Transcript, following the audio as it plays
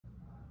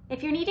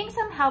If you're needing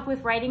some help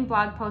with writing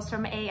blog posts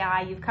from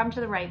AI, you've come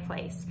to the right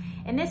place.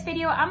 In this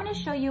video, I'm going to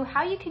show you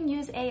how you can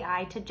use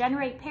AI to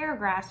generate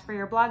paragraphs for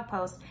your blog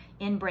posts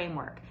in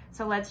Bramework.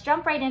 So let's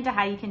jump right into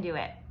how you can do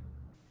it.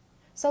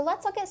 So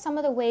let's look at some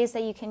of the ways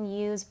that you can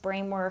use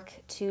Bramework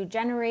to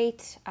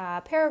generate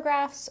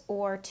paragraphs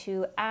or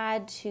to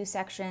add to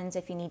sections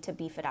if you need to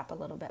beef it up a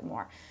little bit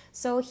more.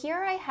 So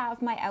here I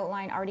have my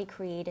outline already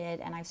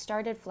created and I've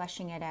started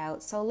fleshing it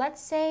out. So let's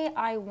say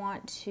I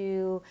want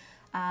to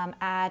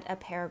add a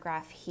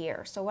paragraph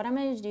here. So what I'm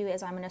going to do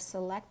is I'm going to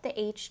select the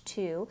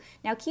H2.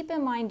 Now keep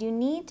in mind you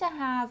need to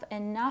have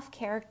enough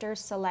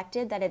characters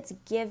selected that it's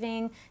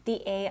giving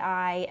the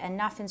AI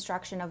enough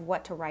instruction of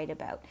what to write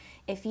about.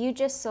 If you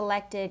just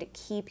selected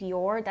keep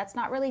your, that's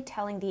not really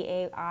telling the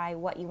AI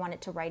what you want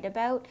it to write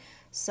about.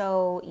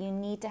 So you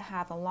need to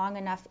have a long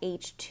enough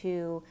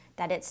H2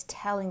 that it's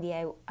telling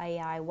the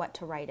AI what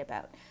to write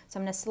about. So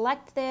I'm going to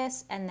select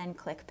this and then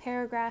click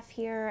paragraph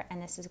here,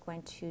 and this is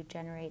going to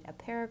generate a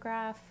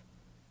paragraph.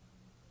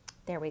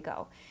 There we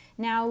go.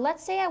 Now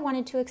let's say I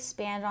wanted to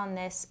expand on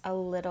this a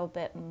little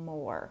bit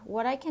more.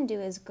 What I can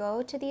do is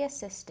go to the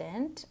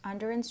assistant,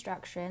 under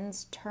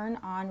instructions, turn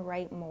on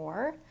write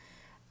more.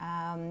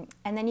 And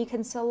then you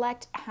can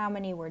select how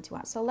many words you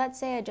want. So let's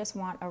say I just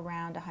want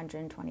around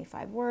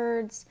 125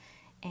 words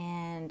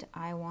and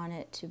I want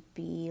it to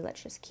be,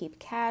 let's just keep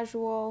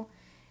casual.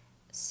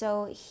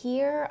 So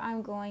here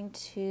I'm going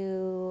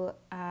to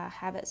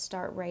have it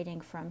start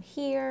writing from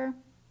here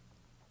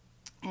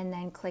and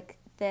then click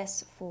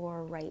this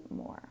for write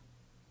more.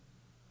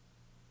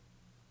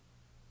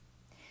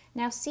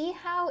 Now see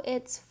how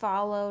it's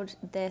followed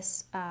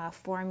this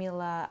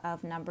formula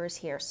of numbers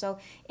here. So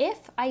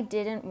if I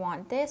didn't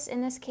want this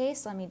in this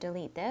case, let me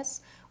delete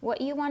this.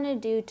 What you want to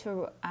do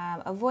to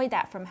avoid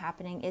that from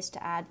happening is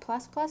to add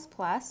plus, plus,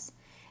 plus.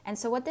 And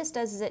so what this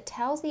does is it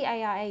tells the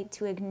AI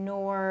to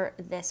ignore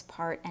this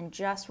part and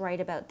just write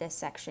about this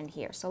section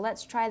here. So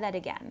let's try that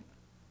again.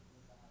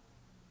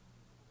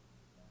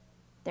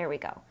 There we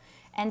go.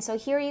 And so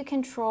here you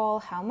control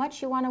how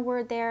much you want a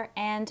word there,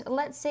 and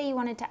let's say you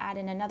wanted to add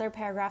in another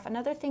paragraph.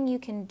 Another thing you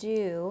can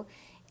do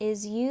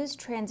is use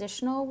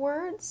transitional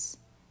words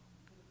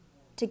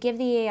to give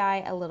the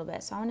AI a little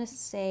bit. So I'm going to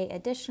say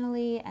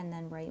additionally and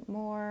then write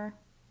more.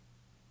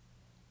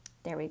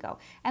 There we go.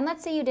 And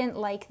let's say you didn't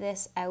like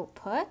this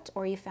output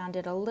or you found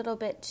it a little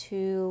bit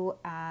too,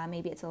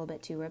 maybe it's a little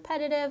bit too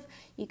repetitive.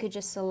 You could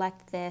just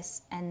select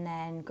this and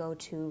then go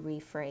to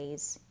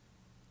rephrase.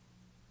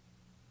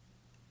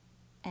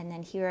 And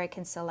then here I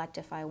can select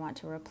if I want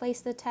to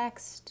replace the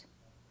text.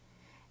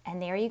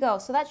 And there you go.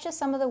 So that's just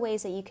some of the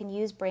ways that you can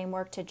use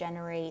Bramework to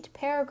generate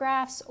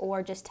paragraphs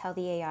or just tell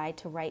the AI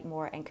to write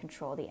more and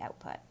control the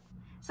output.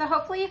 So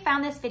hopefully you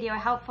found this video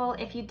helpful.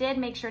 If you did,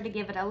 make sure to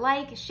give it a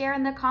like, share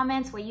in the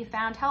comments what you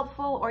found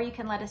helpful, or you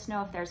can let us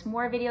know if there's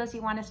more videos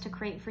you want us to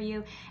create for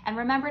you. And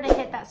remember to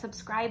hit that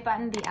subscribe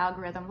button, the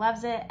algorithm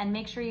loves it, and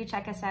make sure you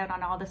check us out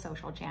on all the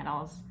social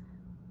channels.